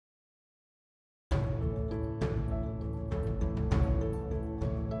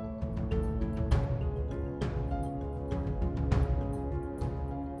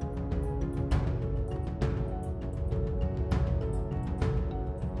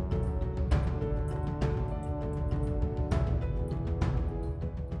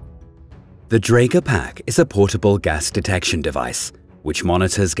The Dräger Pac is a portable gas detection device which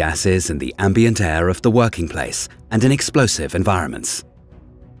monitors gases in the ambient air of the working place and in explosive environments.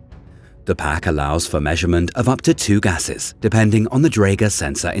 The Pac allows for measurement of up to 2 gases depending on the Dräger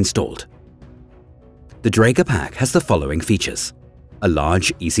sensor installed. The Dräger Pac has the following features: a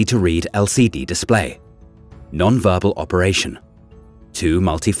large, easy-to-read LCD display, non-verbal operation, 2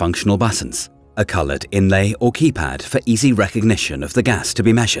 multifunctional buttons, a colored inlay or keypad for easy recognition of the gas to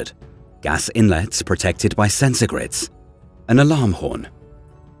be measured, gas inlets protected by sensor grids, an alarm horn.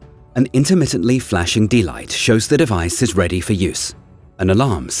 An intermittently flashing D-light shows the device is ready for use. An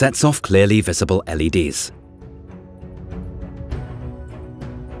alarm sets off clearly visible LEDs.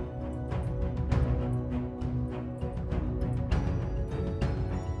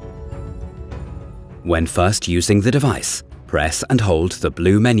 When first using the device, press and hold the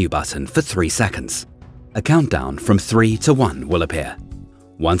blue menu button for 3 seconds. A countdown from 3 to 1 will appear.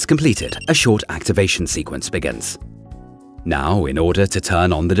 Once completed, a short activation sequence begins. Now, in order to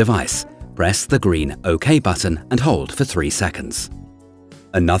turn on the device, press the green OK button and hold for 3 seconds.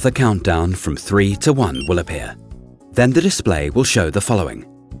 Another countdown from 3 to 1 will appear. Then the display will show the following: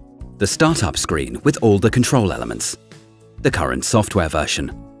 the startup screen with all the control elements, the current software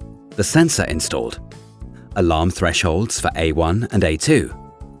version, the sensor installed, alarm thresholds for A1 and A2,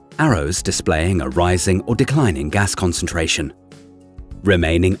 arrows displaying a rising or declining gas concentration,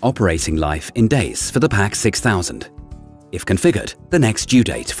 remaining operating life in days for the Pac 6000. If configured, the next due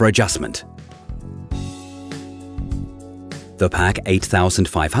date for adjustment. The Pac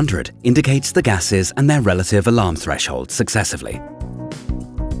 8500 indicates the gases and their relative alarm thresholds successively.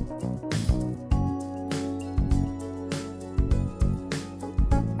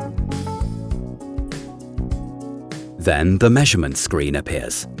 Then the measurement screen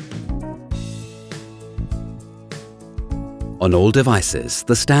appears. On all devices,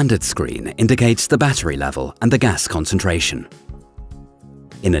 the standard screen indicates the battery level and the gas concentration.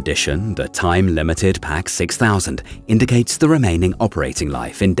 In addition, the time-limited Pac 6000 indicates the remaining operating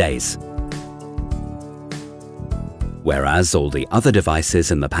life in days. Whereas all the other devices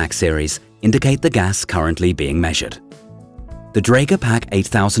in the Pac series indicate the gas currently being measured. The Dräger Pac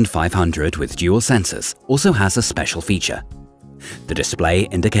 8500 with dual sensors also has a special feature. The display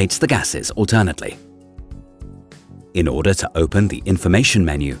indicates the gases alternately. In order to open the information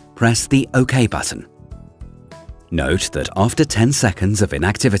menu, press the OK button. Note that after 10 seconds of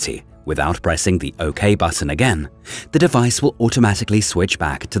inactivity, without pressing the OK button again, the device will automatically switch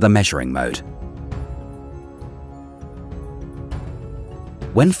back to the measuring mode.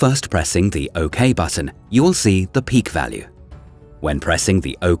 When first pressing the OK button, you will see the peak value. When pressing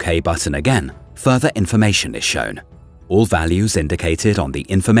the OK button again, further information is shown. All values indicated on the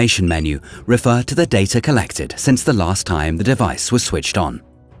information menu refer to the data collected since the last time the device was switched on.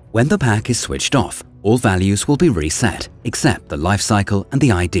 When the Pac is switched off, all values will be reset except the life cycle and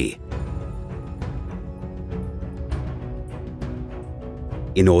the ID.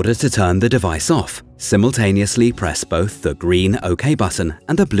 In order to turn the device off, simultaneously press both the green OK button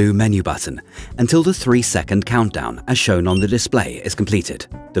and the blue menu button until the 3-second countdown as shown on the display is completed.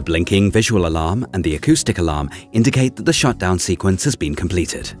 The blinking visual alarm and the acoustic alarm indicate that the shutdown sequence has been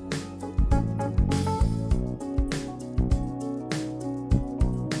completed.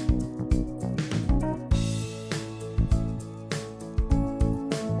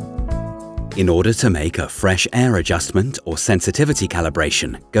 In order to make a fresh air adjustment or sensitivity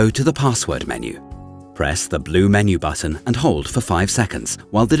calibration, go to the password menu. Press the blue menu button and hold for 5 seconds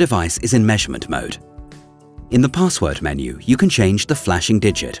while the device is in measurement mode. In the password menu, you can change the flashing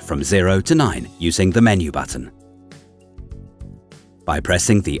digit from 0 to 9 using the menu button. By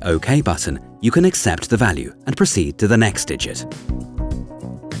pressing the OK button, you can accept the value and proceed to the next digit.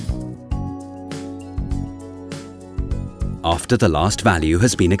 After the last value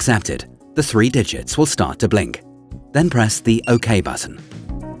has been accepted, the 3 digits will start to blink. Then press the OK button.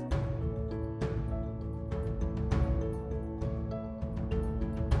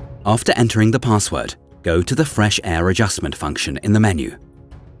 After entering the password, go to the Fresh Air Adjustment function in the menu.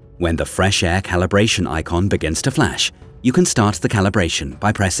 When the Fresh Air calibration icon begins to flash, you can start the calibration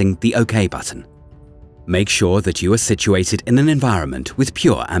by pressing the OK button. Make sure that you are situated in an environment with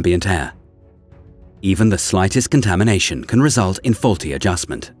pure ambient air. Even the slightest contamination can result in faulty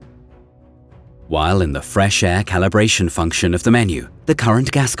adjustment. While in the Fresh Air calibration function of the menu, the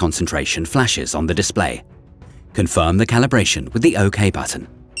current gas concentration flashes on the display. Confirm the calibration with the OK button.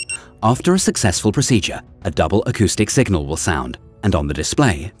 After a successful procedure, a double acoustic signal will sound, and on the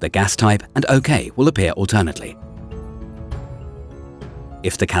display, the gas type and OK will appear alternately.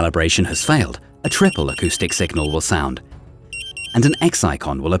 If the calibration has failed, a triple acoustic signal will sound. and an X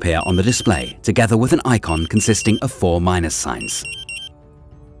icon will appear on the display together with an icon consisting of 4 minus signs.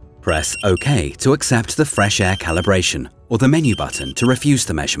 Press OK to accept the fresh air calibration or the menu button to refuse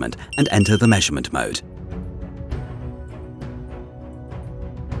the measurement and enter the measurement mode.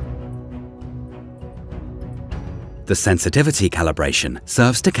 The sensitivity calibration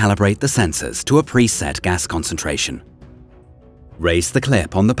serves to calibrate the sensors to a preset gas concentration. Raise the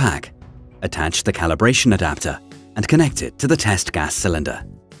clip on the pack, attach the calibration adapter, and connect it to the test gas cylinder.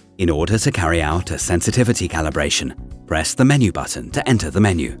 In order to carry out a sensitivity calibration, press the menu button to enter the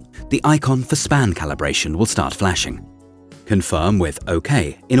menu. The icon for span calibration will start flashing. Confirm with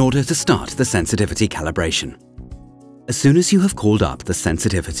OK in order to start the sensitivity calibration. As soon as you have called up the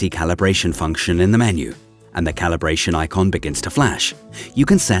sensitivity calibration function in the menu, and the calibration icon begins to flash, you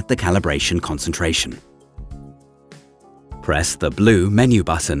can set the calibration concentration. Press the blue menu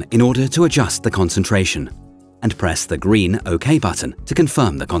button in order to adjust the concentration, and press the green OK button to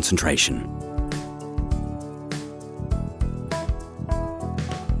confirm the concentration.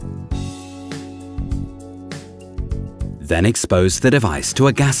 Then expose the device to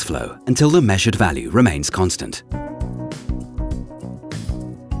a gas flow until the measured value remains constant.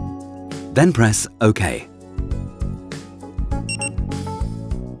 Then press OK.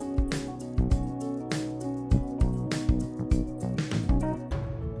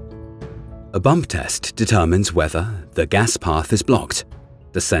 A bump test determines whether the gas path is blocked,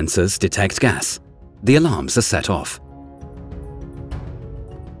 the sensors detect gas, the alarms are set off.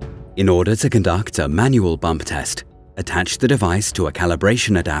 In order to conduct a manual bump test, attach the device to a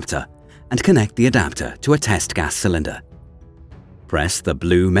calibration adapter and connect the adapter to a test gas cylinder. Press the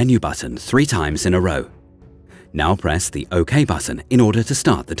blue menu button 3 times in a row. Now press the OK button in order to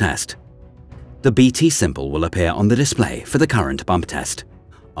start the test. The BT symbol will appear on the display for the current bump test.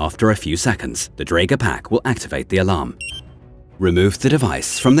 After a few seconds, the Dräger Pac will activate the alarm. Remove the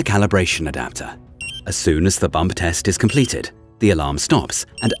device from the calibration adapter. As soon as the bump test is completed, the alarm stops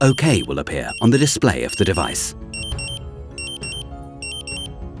and OK will appear on the display of the device.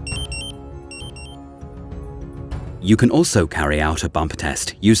 You can also carry out a bump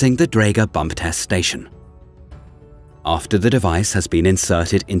test using the Dräger bump test station. After the device has been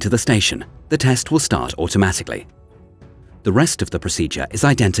inserted into the station, the test will start automatically. The rest of the procedure is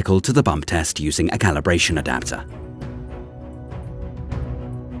identical to the bump test using a calibration adapter.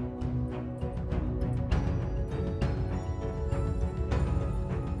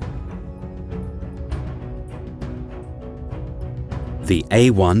 The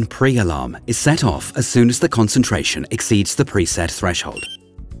A1 pre-alarm is set off as soon as the concentration exceeds the preset threshold.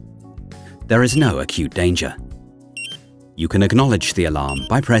 There is no acute danger. You can acknowledge the alarm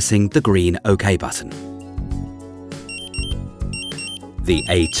by pressing the green OK button. The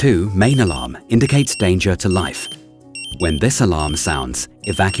A2 main alarm indicates danger to life. When this alarm sounds,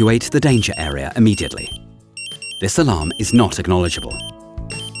 evacuate the danger area immediately. This alarm is not acknowledgeable.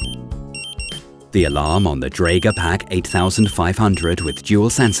 The alarm on the Dräger Pac 8500 with dual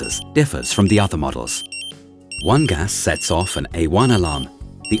sensors differs from the other models. One gas sets off an A1 alarm,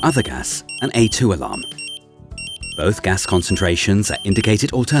 the other gas an A2 alarm. Both gas concentrations are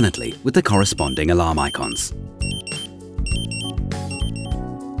indicated alternately with the corresponding alarm icons.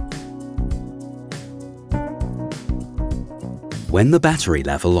 When the battery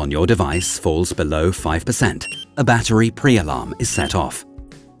level on your device falls below 5%, a battery pre-alarm is set off.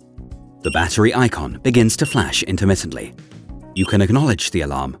 The battery icon begins to flash intermittently. You can acknowledge the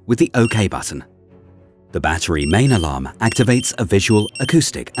alarm with the OK button. The battery main alarm activates a visual,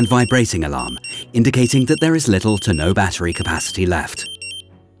 acoustic and vibrating alarm, indicating that there is little to no battery capacity left.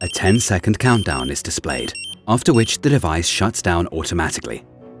 A 10-second countdown is displayed, after which the device shuts down automatically.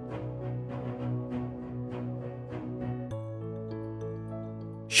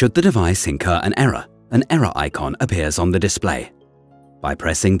 Should the device incur an error icon appears on the display. By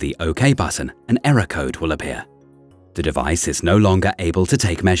pressing the OK button, an error code will appear. The device is no longer able to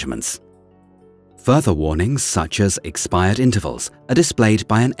take measurements. Further warnings, such as expired intervals, are displayed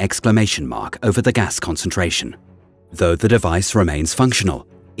by an exclamation mark over the gas concentration. Though the device remains functional,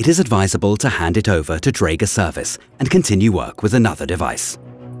 it is advisable to hand it over to Dräger service and continue work with another device.